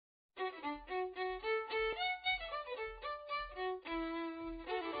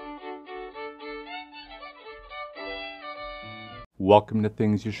Welcome to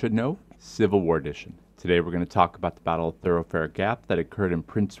Things You Should Know, Civil War Edition. Today we're going to talk about the Battle of Thoroughfare Gap that occurred in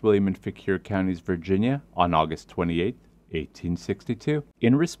Prince William and Fauquier Counties, Virginia on August 28, 1862.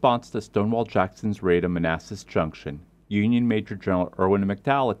 In response to Stonewall Jackson's raid on Manassas Junction, Union Major General Irwin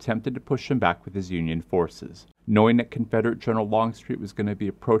McDowell attempted to push him back with his Union forces. Knowing that Confederate General Longstreet was going to be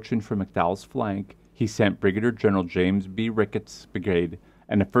approaching from McDowell's flank, he sent Brigadier General James B. Ricketts' brigade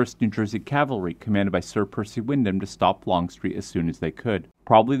and the 1st New Jersey Cavalry, commanded by Sir Percy Wyndham, to stop Longstreet as soon as they could.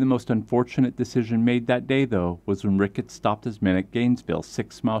 Probably the most unfortunate decision made that day, though, was when Ricketts stopped his men at Gainesville,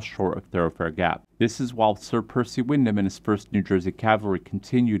 6 miles short of Thoroughfare Gap. This is while Sir Percy Wyndham and his 1st New Jersey Cavalry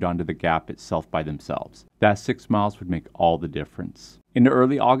continued onto the gap itself by themselves. That 6 miles would make all the difference. In the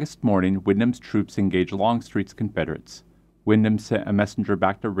early August morning, Wyndham's troops engaged Longstreet's Confederates. Wyndham sent a messenger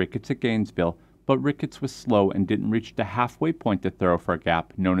back to Ricketts at Gainesville, but Ricketts was slow and didn't reach the halfway point to Thoroughfare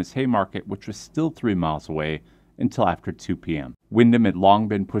Gap, known as Haymarket, which was still 3 miles away, until after 2 p.m. Wyndham had long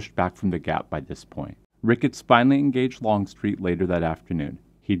been pushed back from the gap by this point. Ricketts finally engaged Longstreet later that afternoon.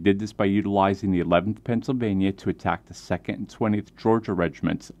 He did this by utilizing the 11th Pennsylvania to attack the 2nd and 20th Georgia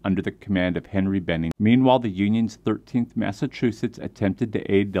regiments under the command of Henry Benning. Meanwhile, the Union's 13th Massachusetts attempted to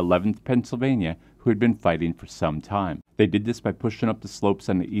aid the 11th Pennsylvania, who had been fighting for some time. They did this by pushing up the slopes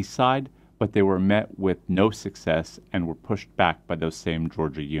on the east side, but they were met with no success and were pushed back by those same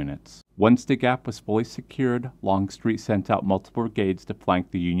Georgia units. Once the gap was fully secured, Longstreet sent out multiple brigades to flank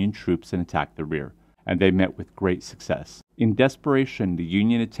the Union troops and attack the rear, and they met with great success. In desperation, the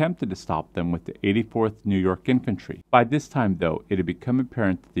Union attempted to stop them with the 84th New York Infantry. By this time, though, it had become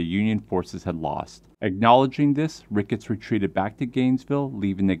apparent that the Union forces had lost. Acknowledging this, Ricketts retreated back to Gainesville,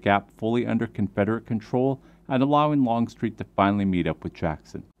 leaving the gap fully under Confederate control and allowing Longstreet to finally meet up with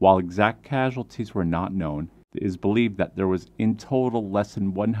Jackson. While exact casualties were not known, it is believed that there was in total less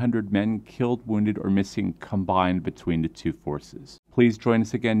than 100 men killed, wounded, or missing combined between the two forces. Please join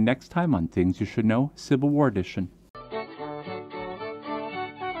us again next time on Things You Should Know, Civil War Edition.